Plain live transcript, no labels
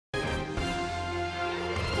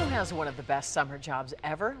As one of the best summer jobs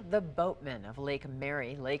ever, the boatmen of Lake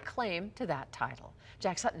Mary lay claim to that title.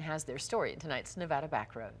 Jack Sutton has their story in tonight's Nevada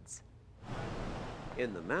Backroads.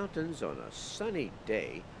 In the mountains on a sunny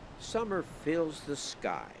day, summer fills the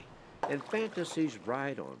sky, and fantasies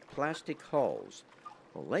ride on plastic hulls.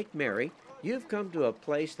 On Lake Mary, you've come to a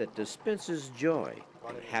place that dispenses joy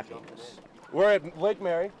and happiness. We're at Lake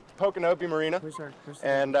Mary, Poconope Marina,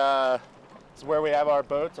 and it's where we have our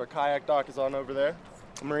boats. Our kayak dock is on over there.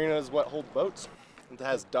 The marina is what holds boats. It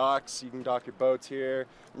has docks. You can dock your boats here.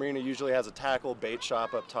 Marina usually has a tackle, bait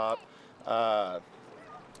shop up top.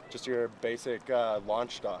 Just your basic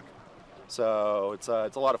launch dock. So it's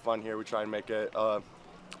a lot of fun here. We try and make it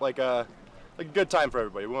like a good time for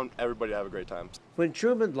everybody. We want everybody to have a great time. When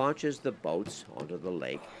Truman launches the boats onto the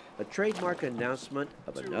lake, a trademark announcement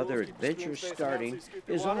of another adventure starting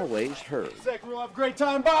is always heard. We'll have a great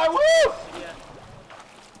time. Bye! Woo!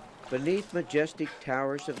 Beneath majestic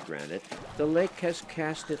towers of granite, the lake has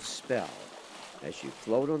cast its spell. As you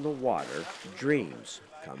float on the water, dreams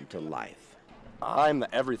come to life. I'm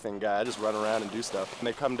the everything guy. I just run around and do stuff. And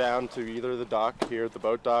they come down to either the dock here at the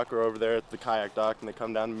boat dock or over there at the kayak dock, and they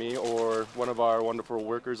come down to me or one of our wonderful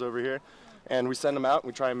workers over here. And we send them out, and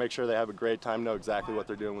we try and make sure they have a great time, know exactly what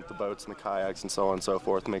they're doing with the boats and the kayaks and so on and so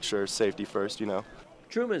forth, make sure safety first, you know.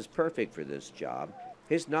 Truman's perfect for this job.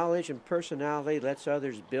 His knowledge and personality lets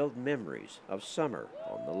others build memories of summer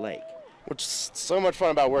on the lake. What's so much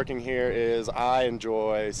fun about working here is I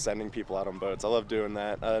enjoy sending people out on boats. I love doing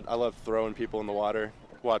that. I love throwing people in the water,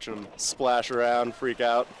 watching them splash around, freak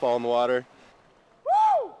out, fall in the water.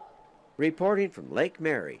 Woo! Reporting from Lake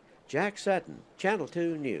Mary, Jack Sutton, Channel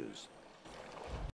 2 News.